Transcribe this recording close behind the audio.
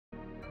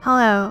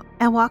Hello,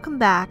 and welcome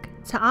back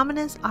to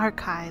Ominous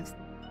Archives.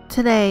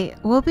 Today,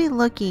 we'll be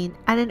looking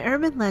at an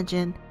urban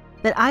legend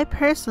that I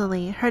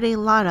personally heard a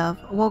lot of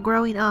while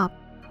growing up.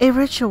 A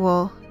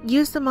ritual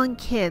used among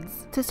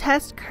kids to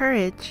test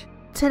courage.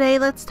 Today,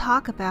 let's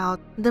talk about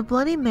the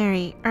Bloody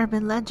Mary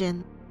urban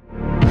legend.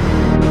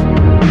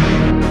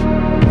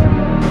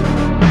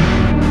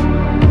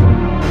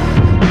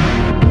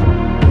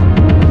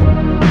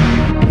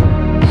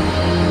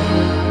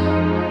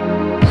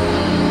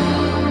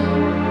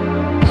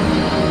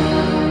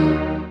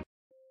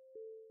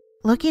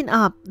 Looking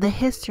up the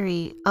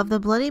history of the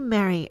Bloody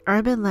Mary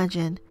urban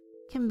legend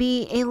can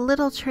be a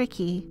little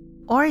tricky.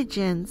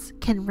 Origins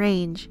can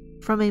range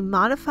from a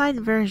modified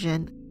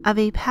version of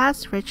a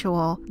past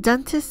ritual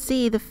done to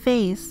see the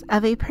face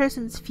of a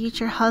person's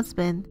future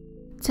husband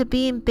to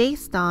being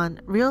based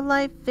on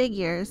real-life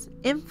figures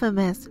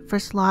infamous for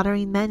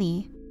slaughtering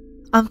many.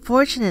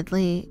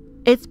 Unfortunately,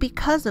 it's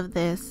because of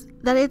this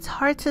that it's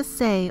hard to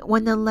say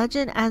when the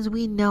legend as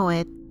we know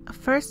it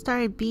first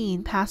started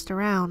being passed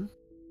around.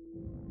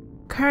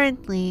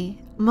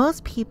 Currently,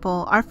 most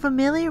people are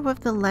familiar with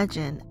the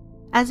legend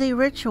as a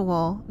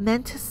ritual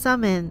meant to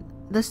summon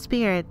the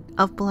spirit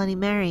of Bloody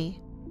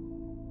Mary.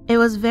 It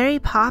was very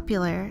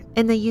popular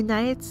in the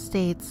United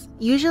States,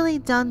 usually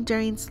done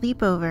during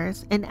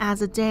sleepovers and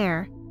as a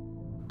dare.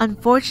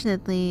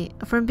 Unfortunately,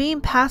 from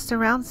being passed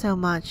around so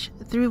much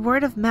through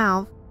word of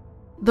mouth,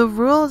 the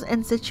rules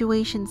and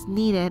situations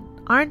needed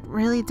aren't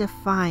really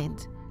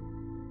defined.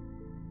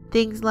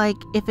 Things like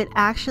if it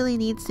actually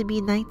needs to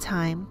be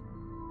nighttime,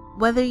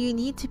 whether you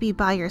need to be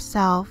by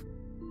yourself,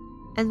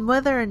 and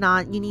whether or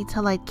not you need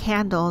to light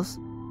candles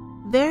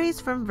varies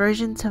from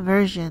version to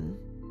version.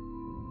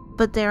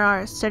 But there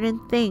are certain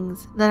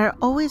things that are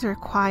always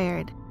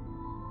required.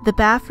 The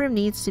bathroom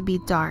needs to be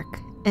dark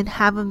and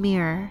have a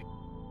mirror.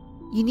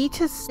 You need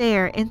to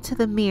stare into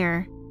the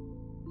mirror,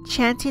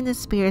 chanting the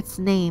spirit's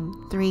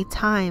name 3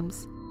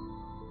 times.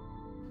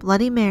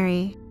 Bloody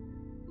Mary,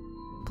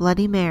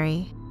 Bloody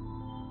Mary,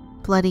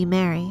 Bloody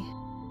Mary.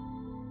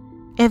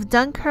 If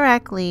done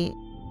correctly,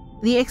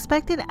 the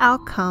expected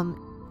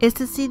outcome is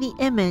to see the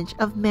image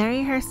of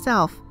Mary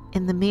herself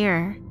in the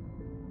mirror.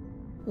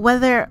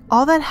 Whether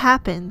all that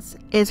happens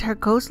is her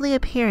ghostly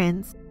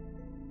appearance,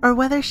 or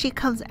whether she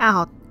comes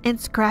out and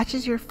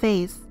scratches your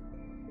face,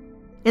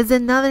 is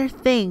another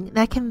thing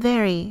that can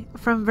vary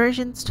from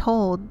versions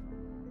told.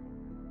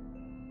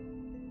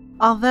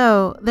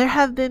 Although there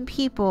have been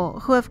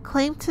people who have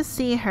claimed to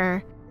see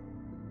her,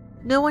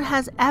 no one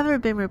has ever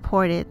been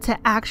reported to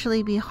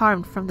actually be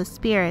harmed from the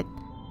spirit,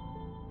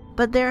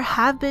 but there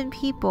have been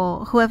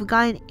people who have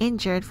gotten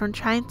injured from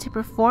trying to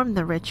perform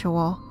the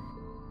ritual.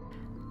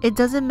 It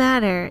doesn't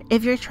matter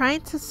if you're trying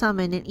to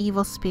summon an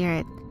evil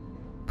spirit.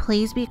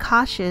 Please be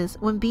cautious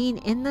when being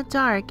in the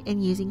dark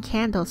and using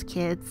candles,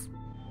 kids.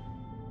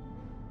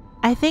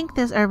 I think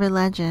this urban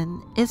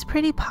legend is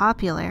pretty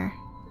popular,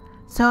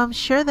 so I'm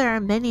sure there are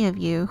many of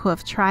you who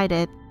have tried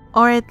it,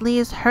 or at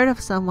least heard of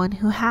someone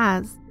who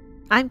has.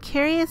 I'm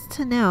curious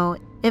to know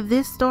if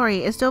this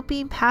story is still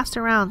being passed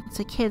around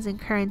to kids in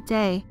current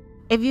day.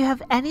 If you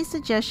have any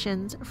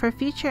suggestions for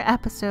future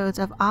episodes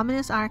of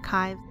Ominous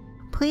Archives,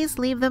 please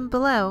leave them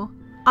below.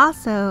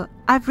 Also,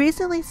 I've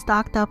recently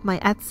stocked up my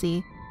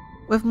Etsy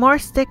with more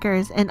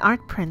stickers and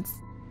art prints.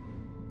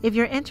 If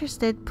you're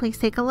interested, please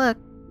take a look.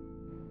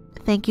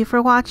 Thank you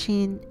for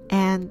watching,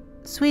 and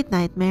sweet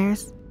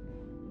nightmares.